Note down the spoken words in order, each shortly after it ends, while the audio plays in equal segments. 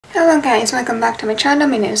Hello guys, welcome back to my channel.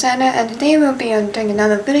 My name is Anna and today we'll be doing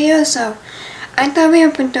another video. So I thought we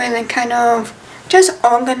would be doing a kind of just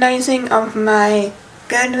organizing of my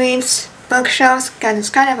Goodreads bookshelves because it's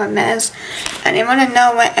kind of a mess and I want to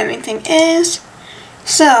know what everything is.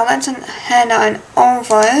 So let's head on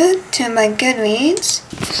over to my Goodreads.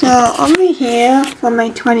 So over here for my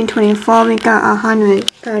 2024 we got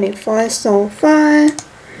 134 so far.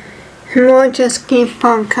 More just keep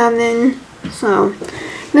on coming. So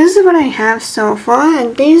this is what I have so far,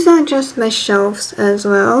 and these are just my shelves as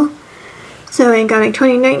well. So I got like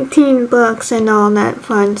 2019 books and all that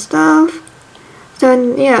fun stuff.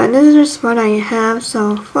 So yeah, this is just what I have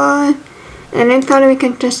so far. And I thought we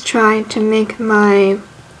could just try to make my,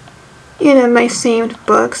 my saved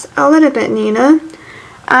books a little bit neater.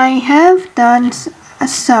 I have done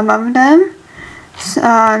some of them. So,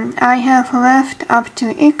 I have left up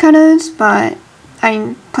to 8 colors, but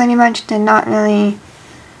I pretty much did not really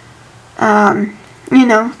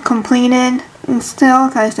completed still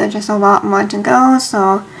because there's just a lot more to go.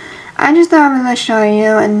 So I just thought I would show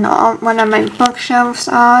you and what my bookshelves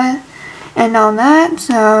are and all that.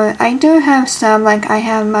 So I do have some, like I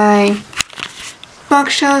have my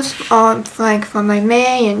bookshelves like for my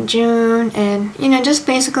May and June and just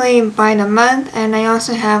basically by the month. And I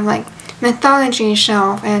also have like mythology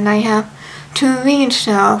shelf and I have to read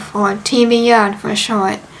shelf or TBR for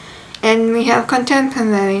short. And we have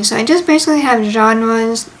contemporary, so I just basically have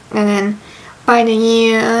genres and then by the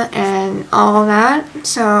year and all that.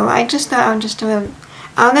 So I just thought I would just do it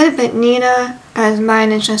a little bit neater because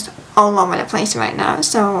mine is just all over the place right now.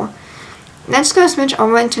 So let's go switch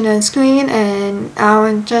over to the screen and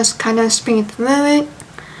I'll just kind of speed through it.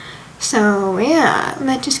 So yeah,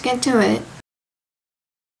 let's just get to it.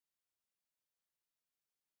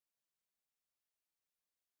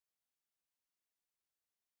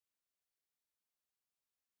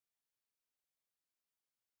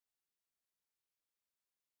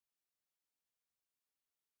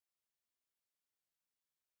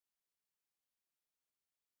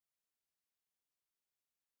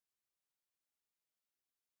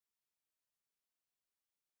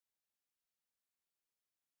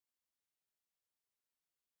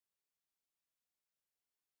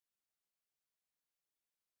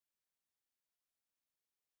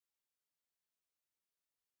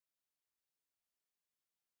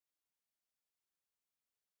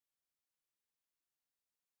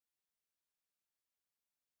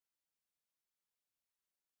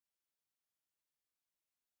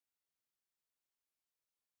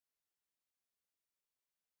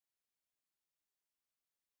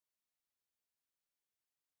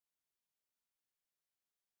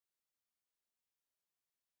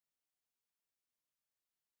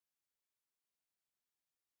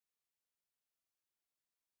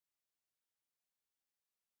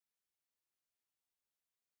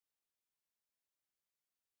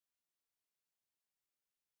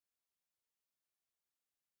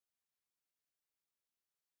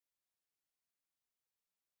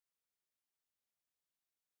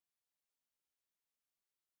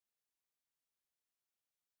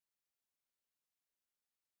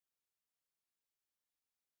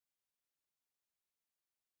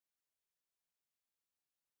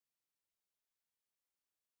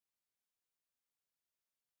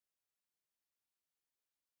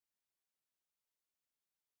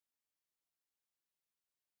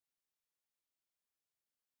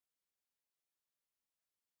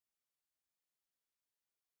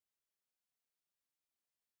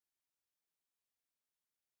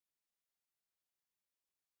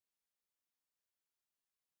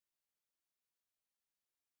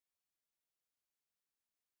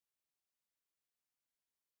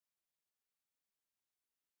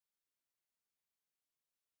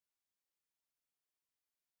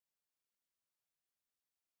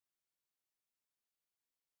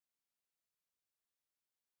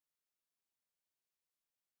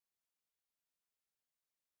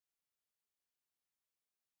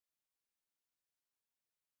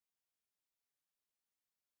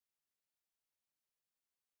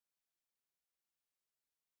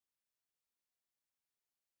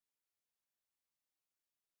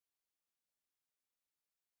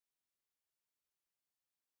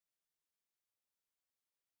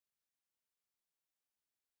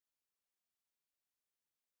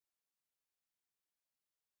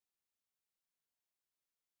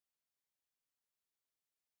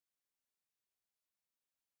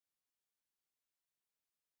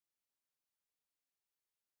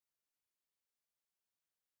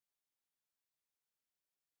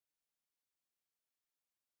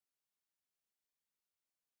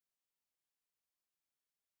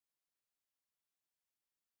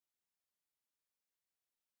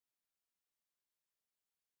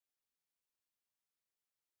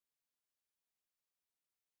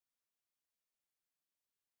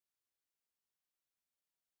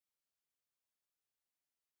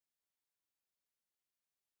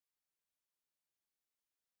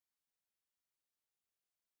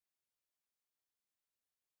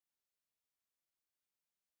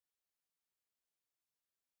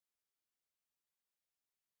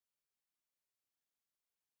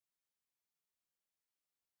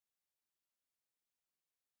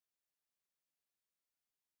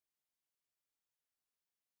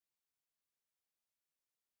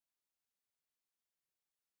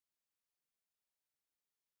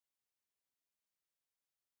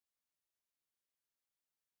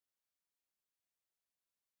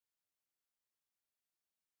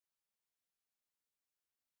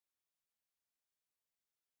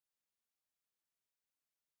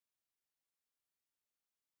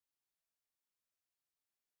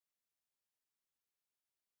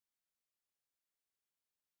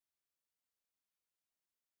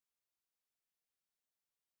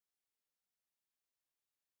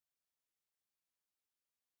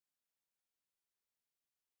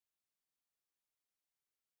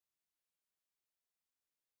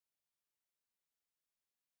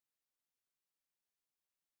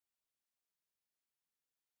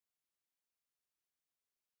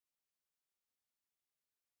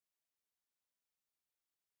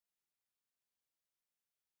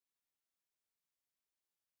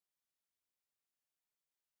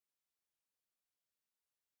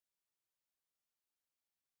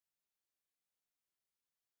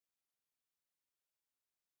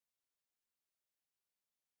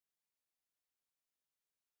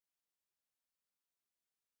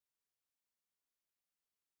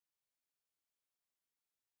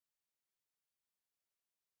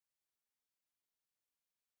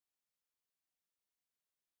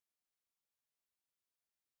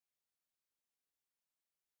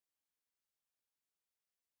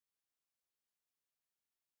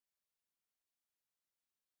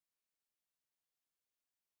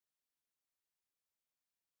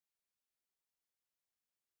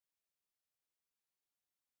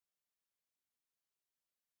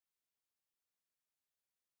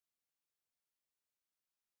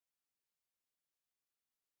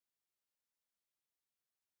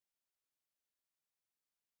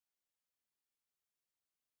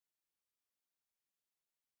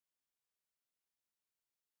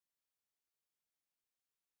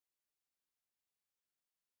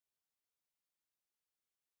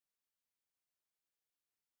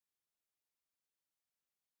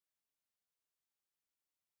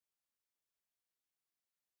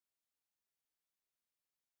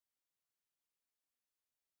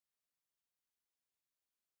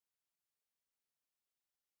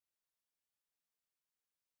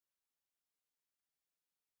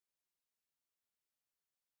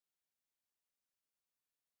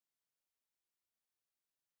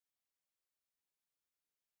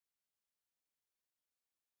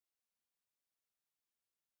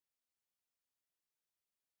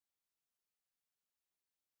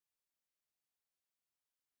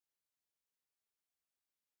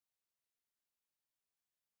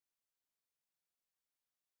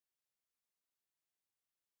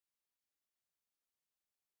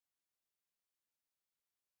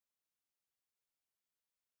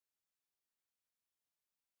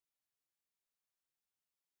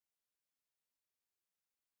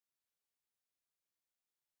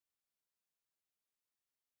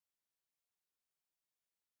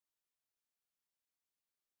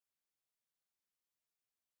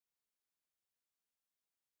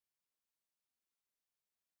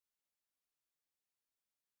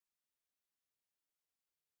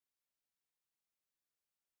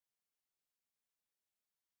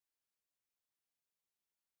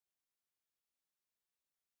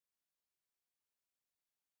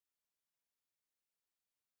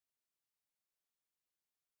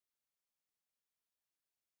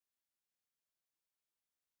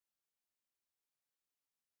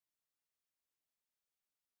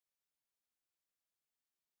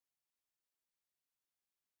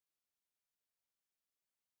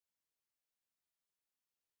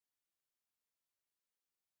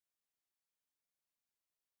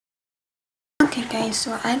 Okay guys,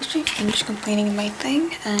 so I actually finished completing my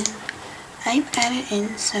thing and I've added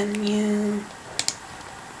in some new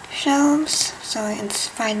shelves, so it's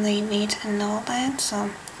finally neat and all that. So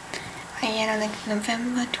I added like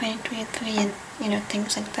November 2023 and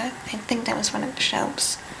things like that. I think that was one of the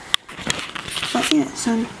shelves. But yeah,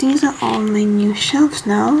 so these are all my new shelves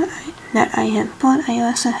now that I had bought. I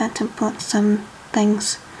also had to put some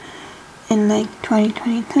things in like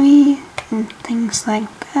 2023 and things like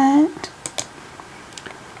that.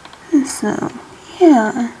 So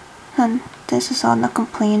yeah, and this is all the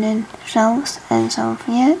completed shelves as of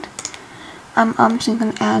yet. I'm obviously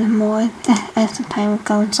going to add more as the time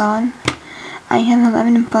goes on. I have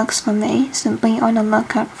 11 books for May, so be on the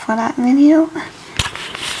lookout for that video.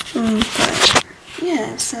 But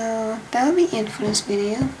yeah, so that'll be it for this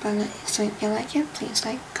video. But so if you like it, please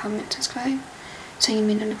like, comment, subscribe, so you'll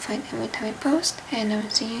be notified every time I post. And I will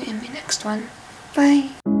see you in my next one.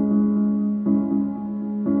 Bye!